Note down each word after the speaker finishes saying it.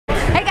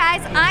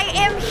guys, I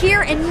am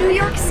here in New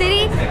York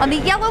City on the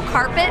yellow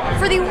carpet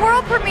for the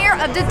world premiere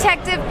of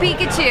Detective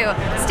Pikachu.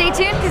 Stay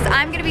tuned because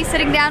I'm going to be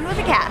sitting down with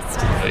the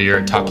cast. You're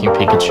a talking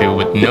Pikachu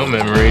with no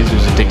memories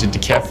who's addicted to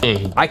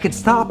caffeine. I could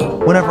stop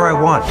whenever I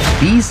want.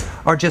 These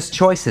are just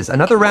choices.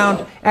 Another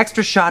round,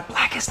 extra shot,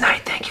 black as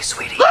night. Thank you,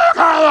 sweetie.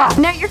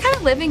 Now, you're kind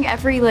of living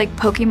every, like,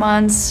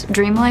 Pokemon's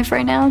dream life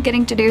right now,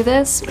 getting to do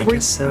this. I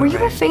guess so, were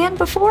you a fan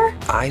before?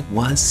 I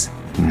was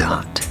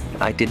not.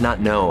 I did not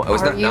know. I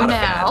was Are not you a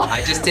now? fan.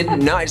 I just didn't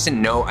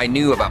know. I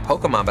knew about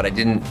Pokemon, but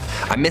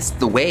I missed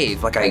the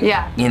wave. Like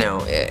you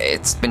know,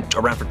 it's been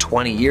around for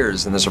 20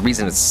 years, and there's a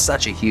reason it's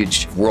such a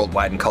huge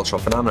worldwide and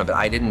cultural phenomenon, but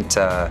I didn't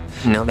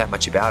know that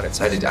much about it.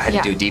 So I had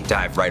to do a deep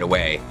dive right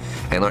away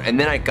and learn, and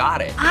then I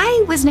got it.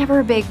 I was never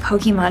a big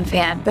Pokemon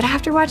fan, but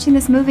after watching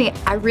this movie,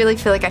 I really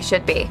feel like I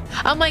should be.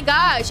 Oh my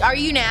gosh, are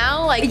you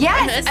now? Like,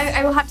 yes,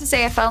 I will have to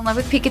say I fell in love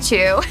with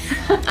Pikachu.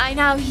 I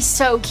know, he's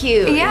so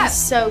cute. Yeah. He's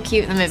so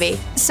cute in the movie.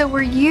 So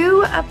were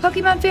you a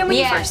Pokemon fan when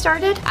you first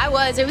started? I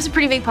was. It was a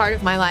pretty big part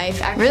of my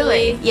life, actually.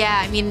 Really? Yeah,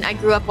 I mean, I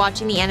grew up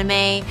watching the anime.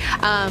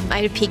 I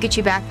had a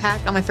Pikachu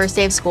backpack on my first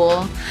day of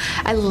school.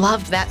 I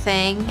loved that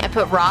thing. I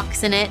put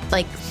rocks in it,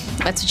 like,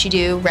 that's what you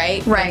do,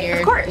 right? Right, when you're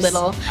of course.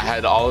 little. I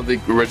had all of the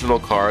original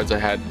cards. I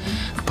had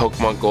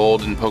Pokemon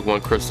Gold and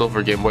Pokemon Crystal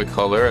for Game Boy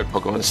Color, at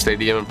Pokemon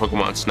Stadium and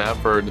Pokemon Snap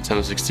for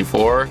Nintendo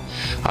 64.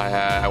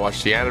 I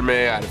watched the anime. I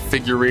had a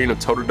figurine of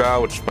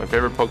Totodile, which is my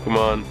favorite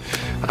Pokemon.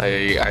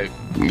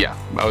 Yeah,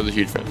 I was a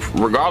huge fan.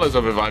 Regardless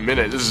of if I'm in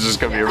it, this is just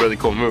gonna be a really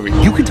cool movie.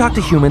 You can talk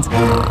to humans,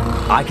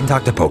 I can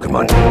talk to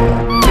Pokemon.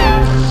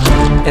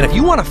 And if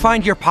you want to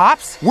find your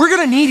pops, we're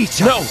gonna need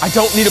each other. No, I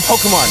don't need a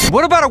Pokemon.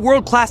 What about a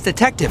world-class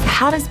detective?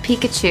 How does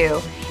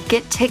Pikachu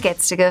get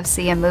tickets to go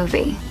see a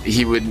movie?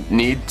 He would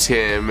need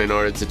Tim in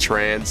order to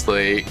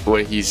translate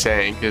what he's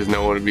saying, because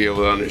no one would be able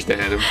to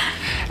understand him.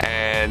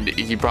 And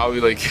he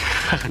probably, like,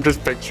 I'm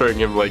just picturing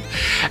him, like,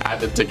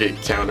 at the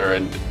ticket counter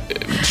and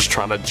just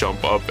trying to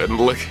jump up and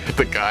look at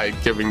the guy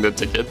giving the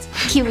tickets.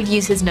 He would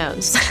use his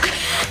nose.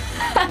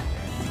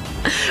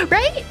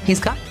 Right? He's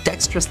got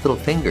dexterous little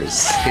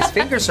fingers. His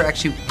fingers are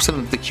actually some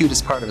of the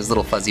cutest part of his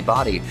little fuzzy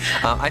body.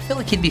 I feel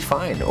like he'd be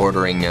fine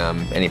ordering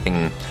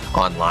anything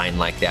online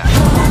like that.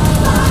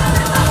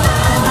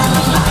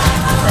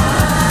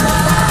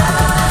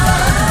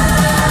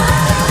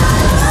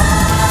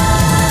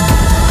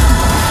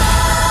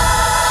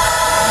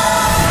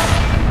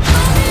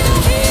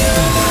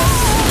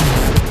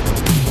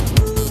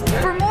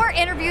 For more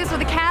interviews with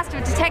the cast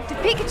of Detective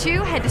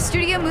Pikachu, head to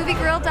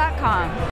StudioMovieGrill.com.